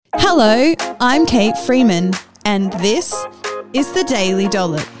Hello, I'm Kate Freeman, and this is the Daily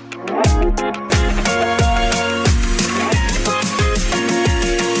Dollop.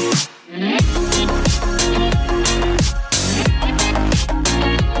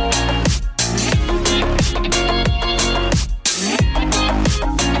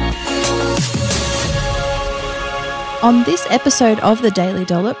 On this episode of the Daily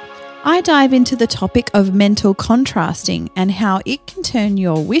Dollop, I dive into the topic of mental contrasting and how it can turn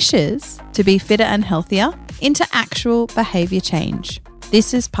your wishes to be fitter and healthier into actual behaviour change.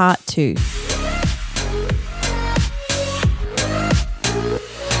 This is part 2.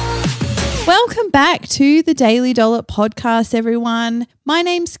 Welcome back to the Daily Dollop podcast, everyone. My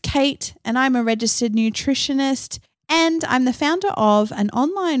name's Kate and I'm a registered nutritionist, and I'm the founder of an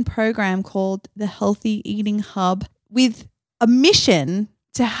online program called the Healthy Eating Hub, with a mission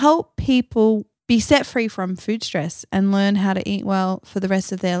to help people be set free from food stress and learn how to eat well for the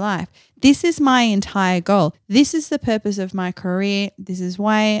rest of their life. This is my entire goal. This is the purpose of my career. This is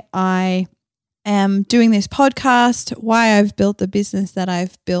why I am doing this podcast, why I've built the business that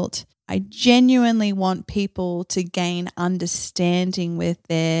I've built. I genuinely want people to gain understanding with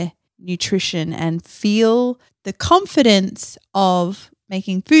their nutrition and feel the confidence of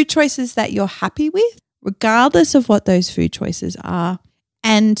making food choices that you're happy with, regardless of what those food choices are,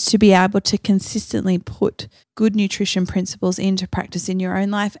 and to be able to consistently put good nutrition principles into practice in your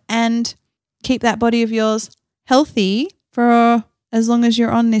own life and keep that body of yours healthy for as long as you're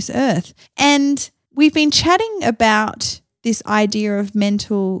on this earth. And we've been chatting about this idea of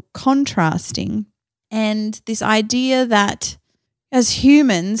mental contrasting and this idea that as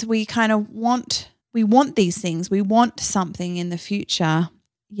humans, we want these things. We want something in the future,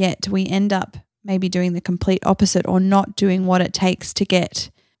 yet we end up maybe doing the complete opposite or not doing what it takes to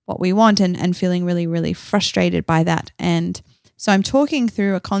get what we want and feeling really, really frustrated by that. And so I'm talking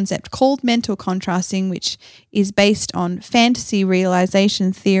through a concept called mental contrasting, which is based on fantasy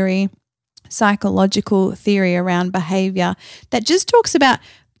realization theory, psychological theory around behavior, that just talks about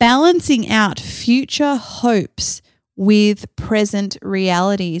balancing out future hopes with present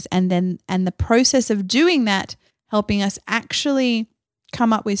realities, and the process of doing that helping us actually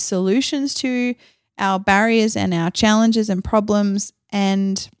come up with solutions to our barriers and our challenges and problems,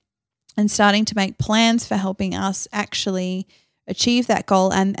 and starting to make plans for helping us actually achieve that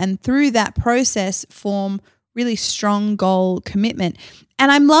goal, and through that process form really strong goal commitment.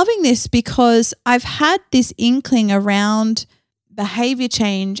 And I'm loving this because I've had this inkling around behavior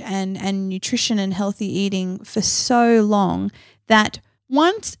change and nutrition and healthy eating for so long that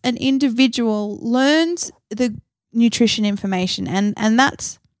once an individual learns the nutrition information, and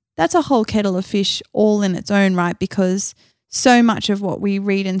that's a whole kettle of fish all in its own right, because so much of what we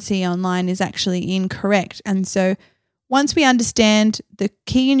read and see online is actually incorrect. And so once we understand the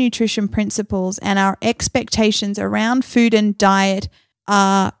key nutrition principles and our expectations around food and diet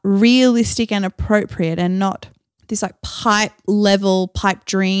are realistic and appropriate and not this like pipe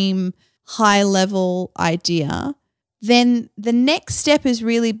dream, high level idea, then the next step is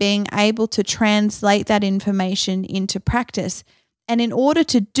really being able to translate that information into practice. And in order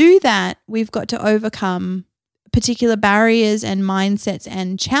to do that, we've got to overcome particular barriers and mindsets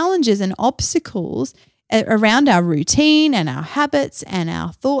and challenges and obstacles around our routine and our habits and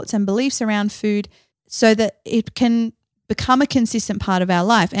our thoughts and beliefs around food so that it can become a consistent part of our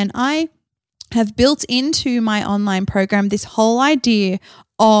life. And I have built into my online program this whole idea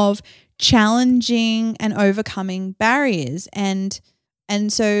of challenging and overcoming barriers. And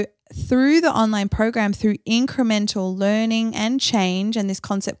so through the online program, through incremental learning and change and this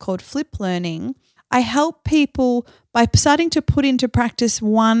concept called flip learning, I help people by starting to put into practice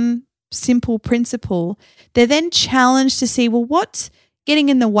one simple principle. They're then challenged to see, well, what's getting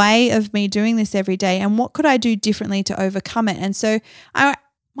in the way of me doing this every day, and what could I do differently to overcome it? And so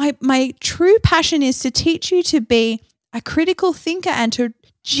my true passion is to teach you to be a critical thinker and to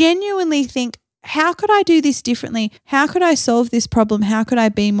genuinely think, how could I do this differently? How could I solve this problem? How could I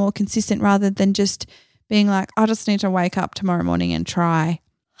be more consistent, rather than just being like, I just need to wake up tomorrow morning and try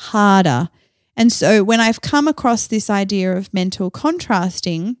harder. And so when I've come across this idea of mental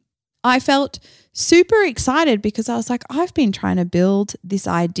contrasting, I felt super excited because I was like, I've been trying to build this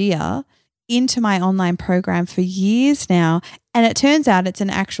idea into my online program for years now. And it turns out it's an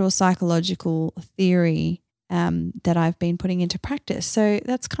actual psychological theory that I've been putting into practice. So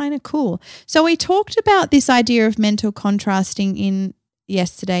that's kind of cool. So we talked about this idea of mental contrasting in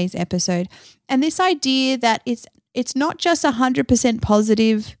yesterday's episode, and this idea that it's not just 100%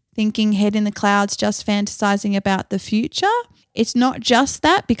 positive thinking, head in the clouds, just fantasizing about the future. It's not just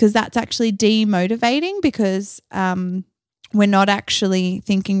that, because that's actually demotivating, because we're not actually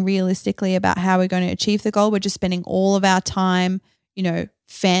thinking realistically about how we're going to achieve the goal. We're just spending all of our time,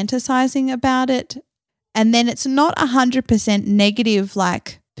 fantasizing about it. And then it's not 100% negative,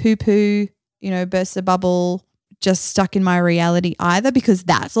 like poo-poo, burst a bubble, just stuck in my reality either, because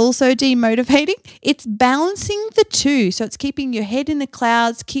that's also demotivating. It's balancing the two. So it's keeping your head in the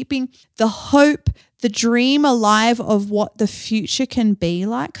clouds, keeping the hope, the dream alive of what the future can be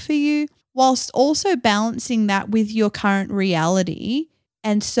like for you, whilst also balancing that with your current reality.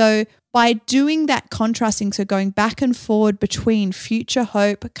 And so by doing that contrasting, so going back and forward between future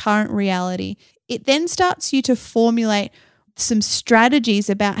hope, current reality, it then starts you to formulate some strategies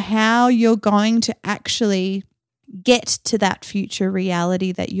about how you're going to actually get to that future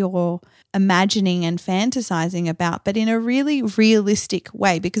reality that you're imagining and fantasizing about, but in a really realistic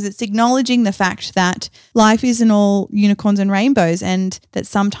way, because it's acknowledging the fact that life isn't all unicorns and rainbows, and that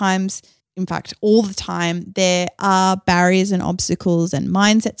sometimes, in fact, all the time, there are barriers and obstacles and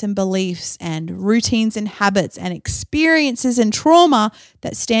mindsets and beliefs and routines and habits and experiences and trauma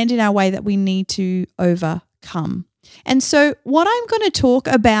that stand in our way that we need to overcome. And so what I'm going to talk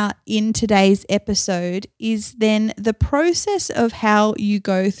about in today's episode is then the process of how you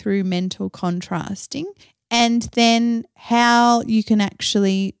go through mental contrasting, and then how you can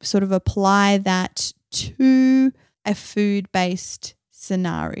actually sort of apply that to a food-based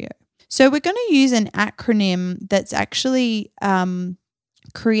scenario. So we're going to use an acronym that's actually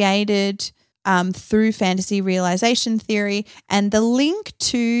created through fantasy realization theory, and the link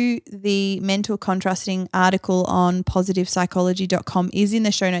to the mental contrasting article on positivepsychology.com is in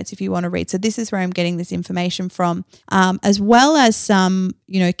the show notes if you want to read. So this is where I'm getting this information from, as well as some,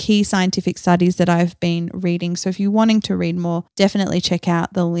 key scientific studies that I've been reading. So if you're wanting to read more, definitely check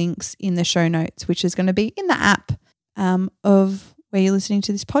out the links in the show notes, which is going to be in the app of where you're listening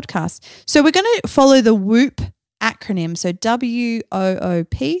to this podcast. So we're going to follow the WOOP acronym. So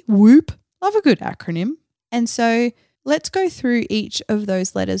WOOP, WOOP. Love a good acronym. And so let's go through each of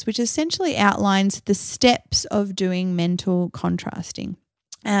those letters, which essentially outlines the steps of doing mental contrasting.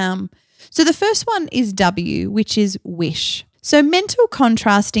 So the first one is W, which is wish. So mental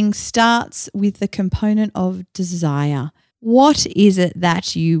contrasting starts with the component of desire. What is it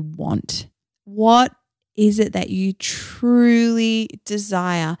that you want? What is it that you truly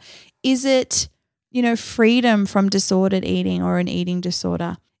desire? Is it, freedom from disordered eating or an eating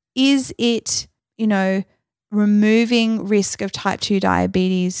disorder? Is it, removing risk of type 2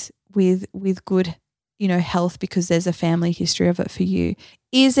 diabetes with good, health because there's a family history of it for you?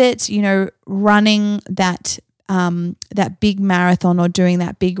 Is it, running that big marathon or doing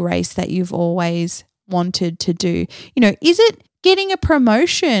that big race that you've always wanted to do? Is it getting a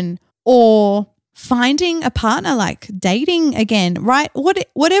promotion or finding a partner, like dating again, right?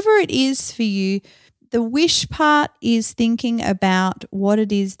 Whatever it is for you, the wish part is thinking about what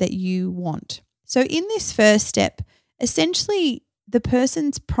it is that you want. So in this first step, essentially the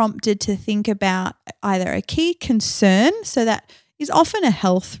person's prompted to think about either a key concern, so that is often a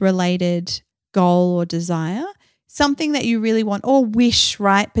health-related goal or desire, something that you really want, or wish,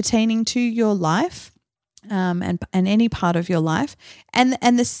 right, pertaining to your life and any part of your life. And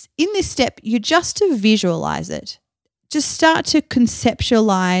this in this step, you're just to visualize it. Just start to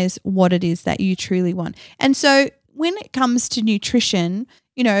conceptualize what it is that you truly want. And so when it comes to nutrition,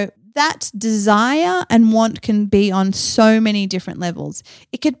 that desire and want can be on so many different levels.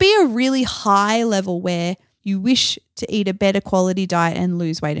 It could be a really high level where you wish to eat a better quality diet and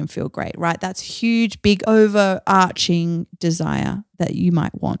lose weight and feel great, right? That's a huge, big, overarching desire that you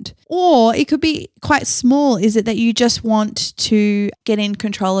might want. Or it could be quite small. Is it that you just want to get in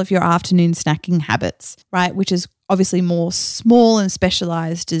control of your afternoon snacking habits, right? Which is obviously more small and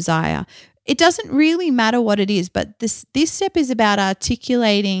specialized desire. It doesn't really matter what it is, but this step is about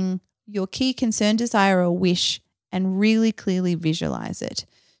articulating your key concern, desire, or wish, and really clearly visualize it.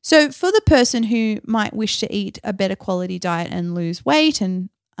 So for the person who might wish to eat a better quality diet and lose weight and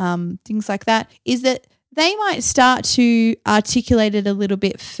things like that, is that they might start to articulate it a little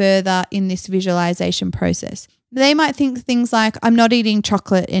bit further in this visualization process. They might think things like, I'm not eating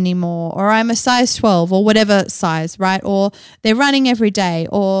chocolate anymore, or I'm a size 12 or whatever size, right? Or they're running every day,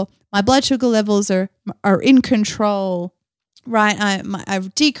 or my blood sugar levels are in control, right?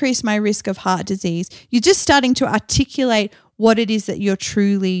 I've decreased my risk of heart disease. You're just starting to articulate what it is that you're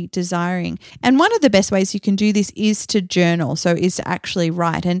truly desiring. And one of the best ways you can do this is to journal, so is to actually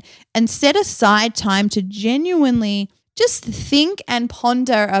write and set aside time to genuinely just think and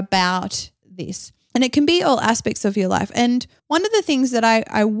ponder about this. And it can be all aspects of your life. And one of the things that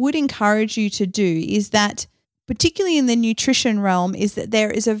I would encourage you to do is that, particularly in the nutrition realm, is that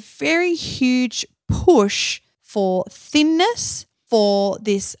there is a very huge push for thinness, for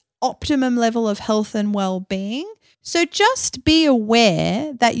this optimum level of health and well-being. So just be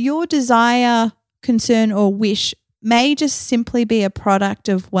aware that your desire, concern, or wish may just simply be a product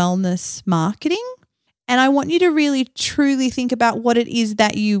of wellness marketing. And I want you to really truly think about what it is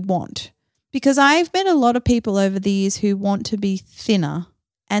that you want. Because I've met a lot of people over the years who want to be thinner,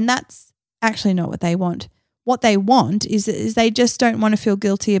 and that's actually not what they want. What they want is they just don't want to feel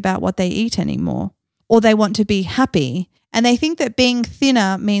guilty about what they eat anymore, or they want to be happy. And they think that being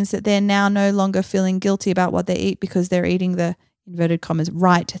thinner means that they're now no longer feeling guilty about what they eat because they're eating the, inverted commas,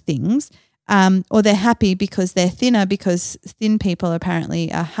 right things, or they're happy because they're thinner because thin people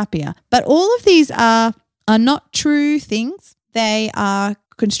apparently are happier. But all of these are not true things. They are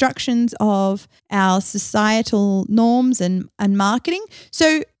constructions of our societal norms and marketing.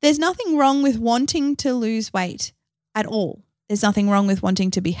 So there's nothing wrong with wanting to lose weight at all. There's nothing wrong with wanting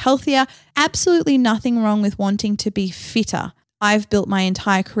to be healthier. Absolutely nothing wrong with wanting to be fitter. I've built my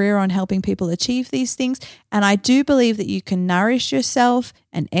entire career on helping people achieve these things, and I do believe that you can nourish yourself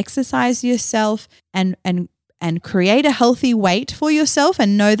and exercise yourself and create a healthy weight for yourself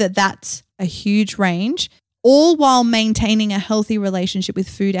and know that that's a huge range, all while maintaining a healthy relationship with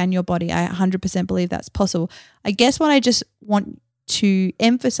food and your body. I 100% believe that's possible. I guess what I just want to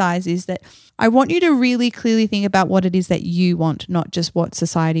emphasize is that I want you to really clearly think about what it is that you want, not just what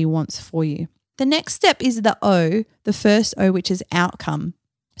society wants for you. The next step is the O, the first O, which is outcome.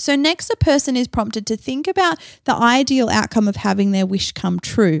 So next, a person is prompted to think about the ideal outcome of having their wish come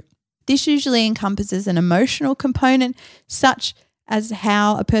true. This usually encompasses an emotional component, such as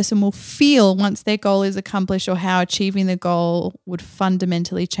how a person will feel once their goal is accomplished, or how achieving the goal would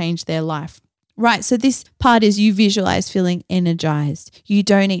fundamentally change their life. Right, so this part is you visualize feeling energized. You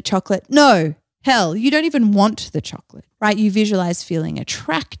don't eat chocolate. No, hell, you don't even want the chocolate, right? You visualize feeling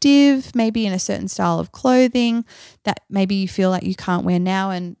attractive, maybe in a certain style of clothing that maybe you feel like you can't wear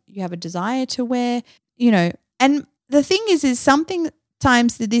now and you have a desire to wear, And the thing is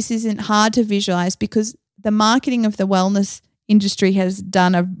sometimes that this isn't hard to visualize because the marketing of the wellness industry has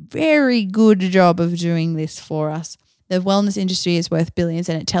done a very good job of doing this for us. The wellness industry is worth billions,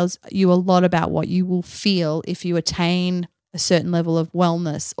 and it tells you a lot about what you will feel if you attain a certain level of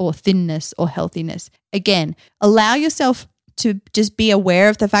wellness or thinness or healthiness. Again, allow yourself to just be aware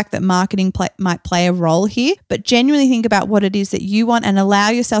of the fact that marketing might play a role here, but genuinely think about what it is that you want and allow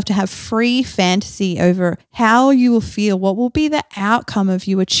yourself to have free fantasy over how you will feel, what will be the outcome of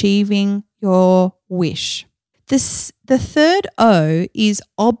you achieving your wish. The third O is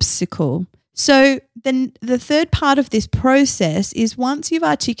obstacle. So then the third part of this process is once you've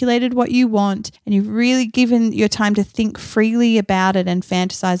articulated what you want and you've really given your time to think freely about it and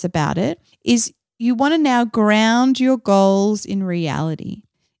fantasize about it, is you want to now ground your goals in reality.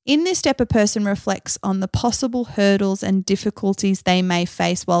 In this step, a person reflects on the possible hurdles and difficulties they may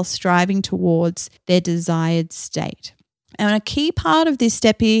face while striving towards their desired state. And a key part of this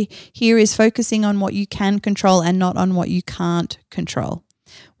step here is focusing on what you can control and not on what you can't control.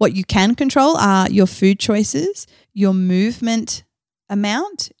 What you can control are your food choices, your movement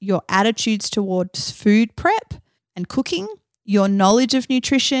amount, your attitudes towards food prep and cooking, your knowledge of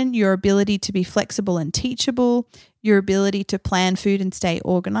nutrition, your ability to be flexible and teachable, your ability to plan food and stay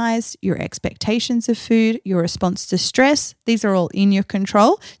organized, your expectations of food, your response to stress. These are all in your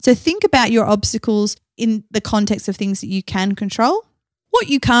control. So think about your obstacles in the context of things that you can control. What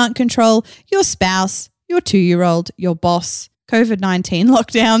you can't control, your spouse, your 2-year-old, your boss, COVID-19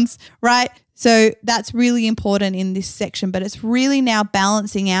 lockdowns, right? So that's really important in this section, but it's really now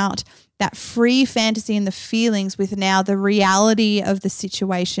balancing out that free fantasy and the feelings with now the reality of the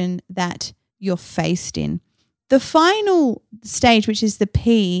situation that you're faced in. The final stage, which is the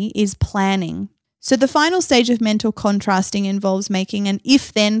P, is planning. So the final stage of mental contrasting involves making an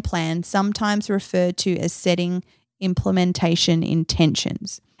if-then plan, sometimes referred to as setting implementation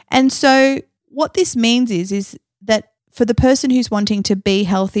intentions. And so what this means is that for the person who's wanting to be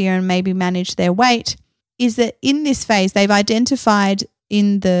healthier and maybe manage their weight, is that in this phase, they've identified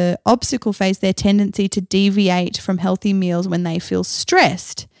in the obstacle phase their tendency to deviate from healthy meals when they feel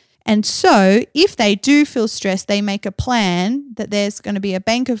stressed. And so if they do feel stressed, they make a plan that there's going to be a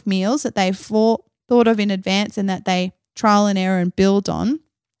bank of meals that they've thought of in advance and that they trial and error and build on,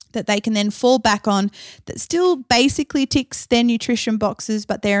 that they can then fall back on, that still basically ticks their nutrition boxes,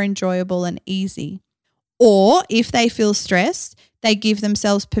 but they're enjoyable and easy. Or if they feel stressed, they give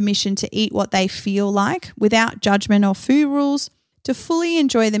themselves permission to eat what they feel like without judgment or food rules, to fully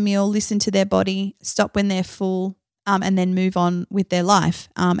enjoy the meal, listen to their body, stop when they're full, and then move on with their life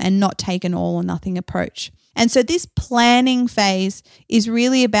and not take an all or nothing approach. And so this planning phase is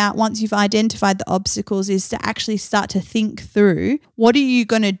really about, once you've identified the obstacles, is to actually start to think through what are you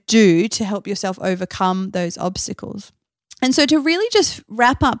going to do to help yourself overcome those obstacles. And so to really just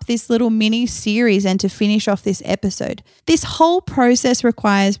wrap up this little mini series and to finish off this episode, this whole process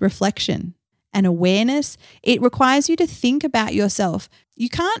requires reflection and awareness. It requires you to think about yourself. You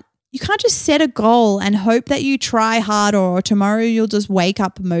can't just set a goal and hope that you try harder or tomorrow you'll just wake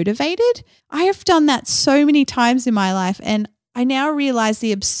up motivated. I have done that so many times in my life, and I now realize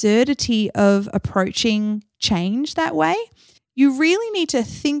the absurdity of approaching change that way. You really need to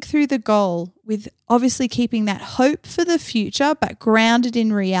think through the goal with obviously keeping that hope for the future, but grounded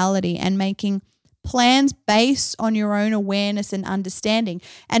in reality and making plans based on your own awareness and understanding,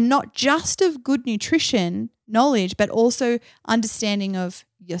 and not just of good nutrition knowledge, but also understanding of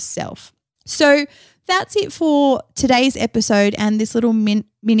yourself. So that's it for today's episode and this little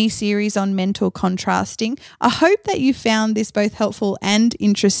mini series on mental contrasting. I hope that you found this both helpful and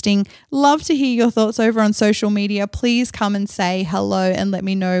interesting. Love to hear your thoughts over on social media. Please come and say hello and let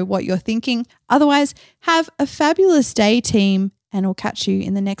me know what you're thinking. Otherwise, have a fabulous day, team, and I'll catch you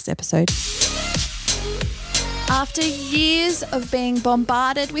in the next episode. After years of being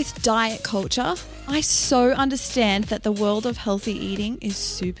bombarded with diet culture, I so understand that the world of healthy eating is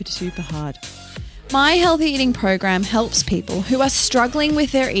super, super hard. My healthy eating program helps people who are struggling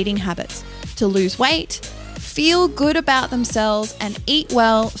with their eating habits to lose weight, feel good about themselves, and eat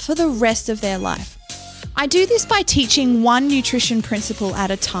well for the rest of their life. I do this by teaching one nutrition principle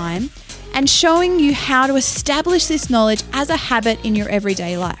at a time and showing you how to establish this knowledge as a habit in your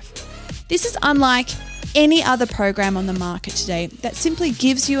everyday life. This is unlike any other program on the market today that simply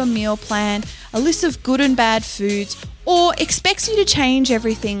gives you a meal plan, a list of good and bad foods, or expects you to change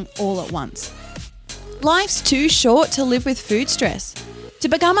everything all at once. Life's too short to live with food stress. To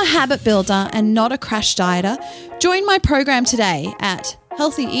become a habit builder and not a crash dieter, join my program today at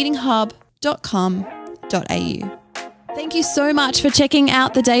healthyeatinghub.com.au. Thank you so much for checking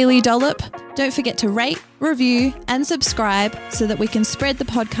out the Daily Dollop. Don't forget to rate, review, and subscribe so that we can spread the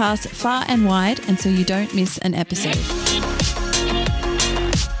podcast far and wide and so you don't miss an episode.